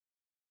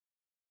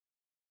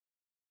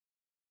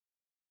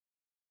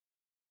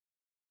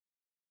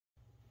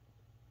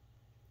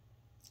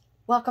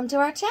Welcome to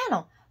our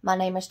channel. My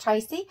name is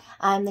Tracy.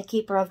 I'm the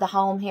keeper of the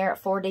home here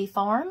at 4D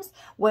Farms,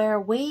 where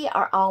we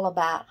are all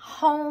about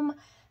home,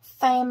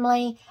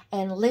 family,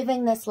 and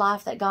living this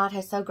life that God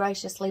has so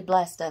graciously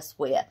blessed us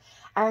with.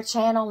 Our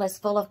channel is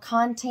full of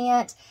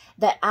content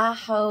that I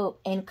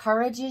hope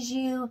encourages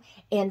you,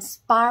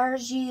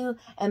 inspires you,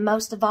 and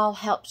most of all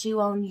helps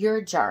you on your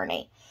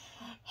journey.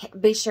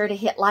 Be sure to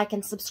hit like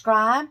and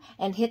subscribe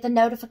and hit the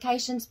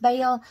notifications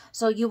bell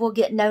so you will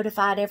get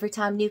notified every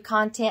time new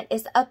content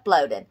is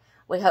uploaded.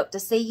 We hope to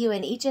see you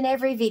in each and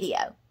every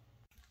video.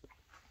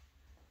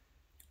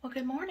 Well,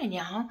 good morning,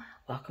 y'all.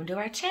 Welcome to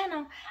our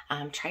channel.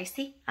 I'm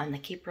Tracy. I'm the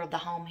keeper of the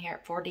home here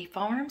at 4D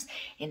Farms.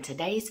 In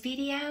today's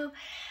video,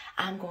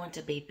 I'm going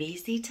to be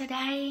busy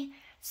today,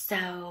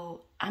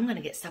 so I'm going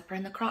to get supper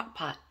in the crock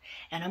pot,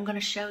 and I'm going to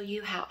show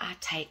you how I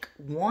take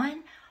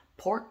one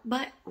pork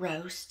butt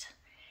roast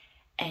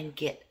and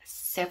get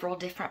several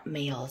different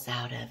meals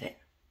out of it.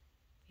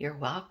 You're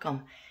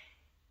welcome.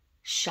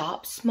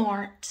 Shop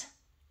smart.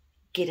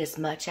 Get as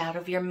much out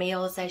of your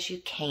meals as you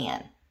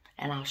can.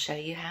 And I'll show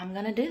you how I'm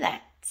going to do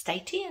that. Stay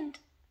tuned.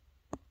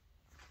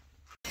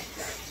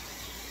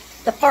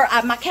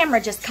 My camera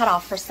just cut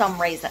off for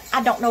some reason.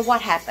 I don't know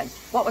what happened.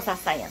 What was I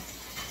saying?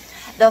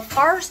 The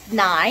first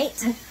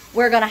night,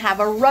 we're going to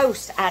have a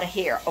roast out of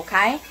here,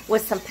 okay?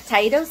 With some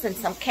potatoes and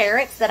some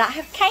carrots that I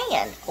have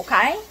canned,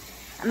 okay?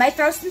 I may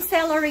throw some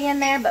celery in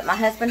there, but my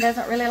husband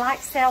doesn't really like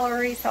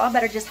celery, so I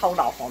better just hold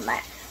off on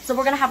that. So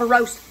we're going to have a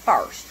roast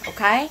first,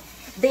 okay?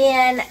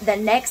 Then the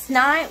next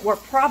night, we're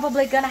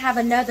probably going to have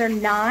another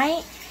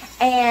night,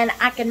 and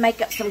I can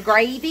make up some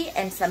gravy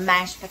and some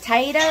mashed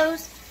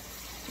potatoes.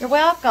 You're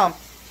welcome.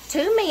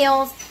 2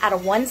 meals out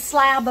of 1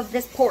 slab of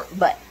this pork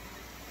butt.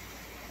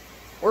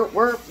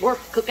 We're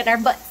cooking our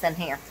butts in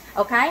here,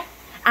 okay?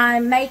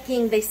 I'm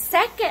making the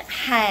second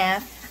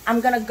half.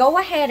 I'm going to go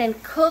ahead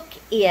and cook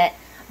it,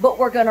 but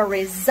we're going to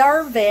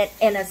reserve it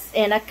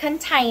in a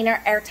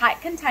container,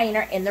 airtight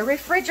container in the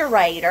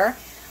refrigerator.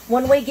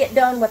 When we get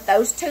done with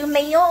those 2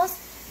 meals,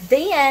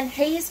 then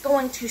he's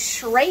going to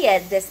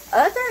shred this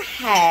other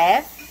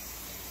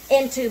half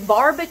into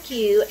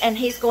barbecue, and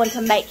he's going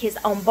to make his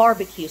own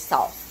barbecue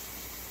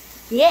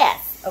sauce.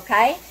 Yes,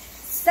 okay?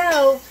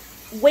 So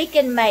we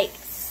can make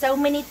so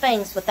many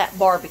things with that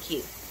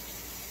barbecue.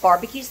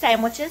 Barbecue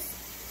sandwiches.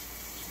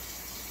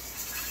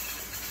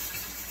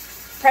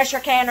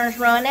 Pressure canner's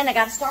running. I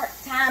got to start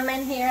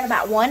timing here in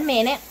about 1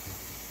 minute.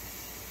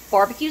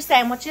 Barbecue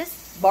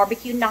sandwiches,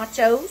 barbecue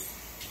nachos,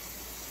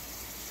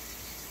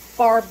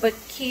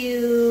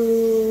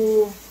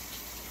 barbecue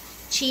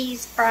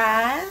cheese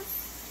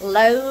fries,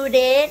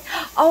 loaded.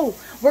 Oh,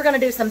 we're going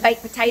to do some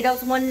baked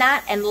potatoes one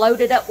night and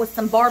load it up with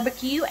some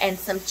barbecue and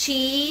some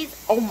cheese.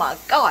 Oh my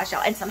gosh,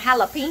 y'all, and some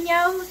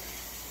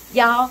jalapenos.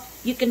 Y'all,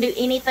 you can do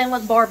anything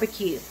with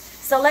barbecue.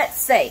 So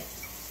let's see.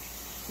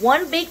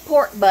 1 big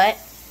pork butt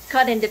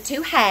cut into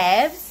 2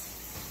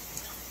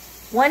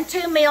 halves.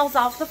 2 meals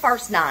off the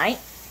first night.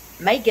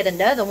 May get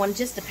another one,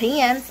 just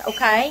depends,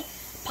 okay?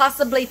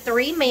 Possibly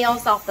 3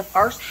 meals off the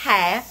first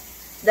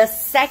half. The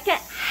second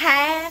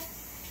half,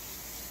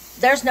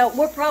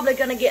 we're probably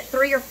going to get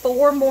 3 or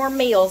 4 more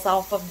meals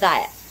off of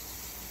that.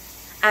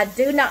 I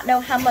do not know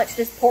how much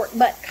this pork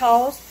butt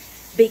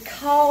costs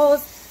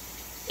because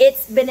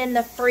it's been in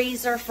the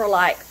freezer for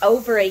like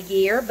over a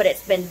year, but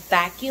it's been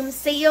vacuum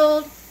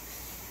sealed.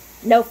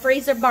 No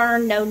freezer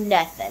burn, no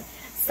nothing.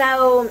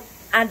 So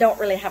I don't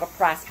really have a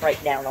price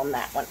breakdown on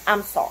that one.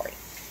 I'm sorry.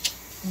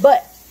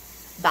 But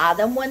buy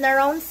them when they're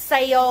on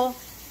sale,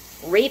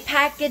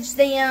 repackage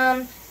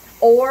them,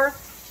 or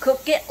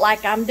cook it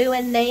like I'm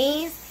doing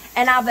these,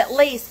 and I'm at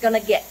least going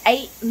to get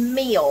 8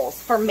 meals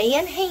for me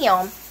and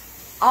him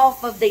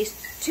off of these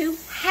 2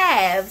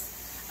 halves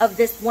of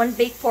this 1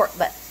 big pork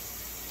butt.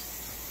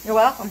 You're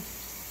welcome.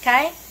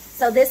 Okay?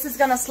 So this is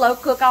going to slow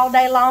cook all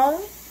day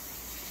long,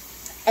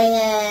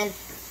 and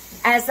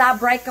as I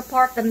break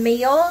apart the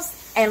meals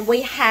and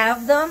we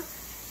have them,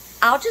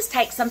 I'll just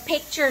take some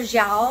pictures,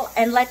 y'all,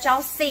 and let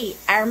y'all see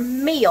our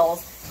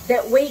meals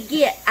that we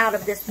get out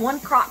of this 1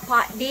 crock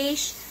pot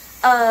dish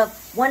of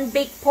 1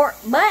 big pork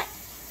butt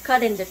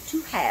cut into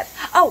 2 halves.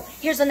 Oh,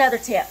 here's another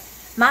tip.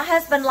 My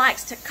husband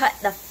likes to cut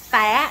the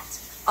fat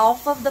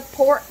off of the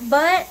pork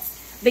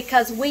butts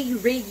because we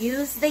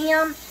reuse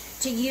them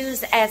to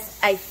use as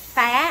a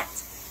fat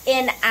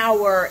in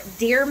our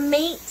deer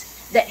meat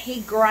that he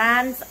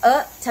grinds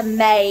up to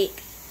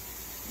make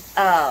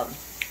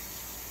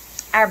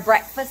our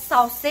breakfast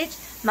sausage.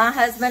 My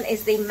husband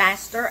is the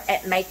master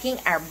at making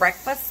our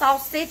breakfast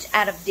sausage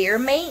out of deer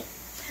meat.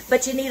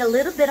 But you need a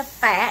little bit of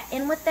fat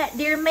in with that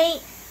deer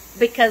meat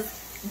because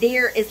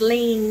deer is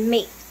lean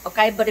meat,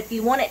 okay? But if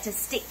you want it to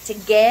stick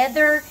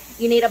together,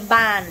 you need a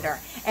binder.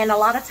 And a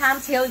lot of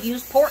times he'll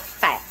use pork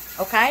fat,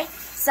 okay?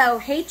 So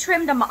he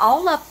trimmed them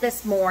all up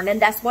this morning.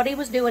 That's what he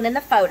was doing in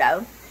the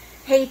photo.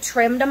 He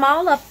trimmed them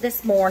all up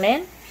this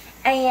morning.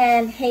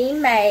 And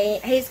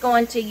he's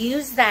going to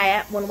use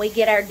that when we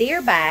get our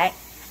deer back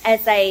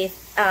as a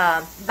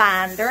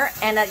binder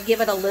and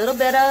give it a little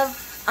bit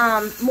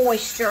of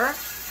moisture.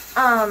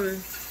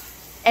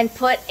 and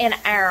put in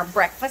our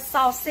breakfast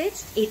sausage,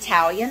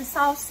 Italian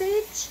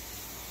sausage.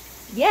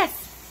 Yes,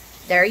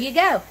 there you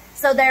go.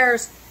 So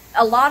there's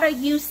a lot of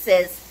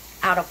uses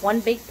out of one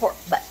big pork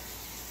butt.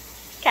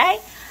 Okay?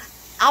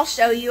 I'll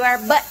show you our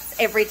butts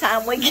every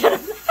time we get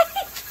them made.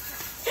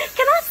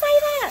 Can I say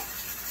that?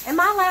 Am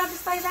I allowed to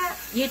say that?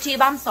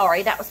 YouTube, I'm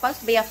sorry. That was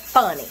supposed to be a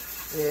funny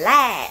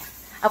laugh.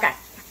 Okay,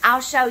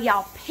 I'll show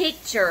y'all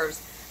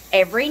pictures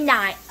every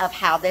night of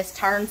how this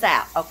turns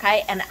out,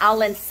 okay? And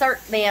I'll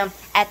insert them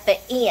at the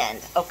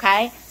end,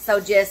 okay? So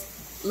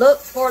just look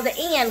for the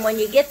end when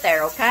you get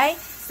there, okay?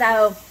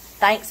 So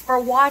thanks for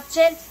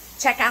watching.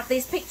 Check out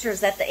these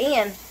pictures at the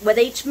end with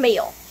each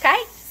meal,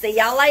 okay? See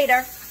y'all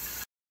later.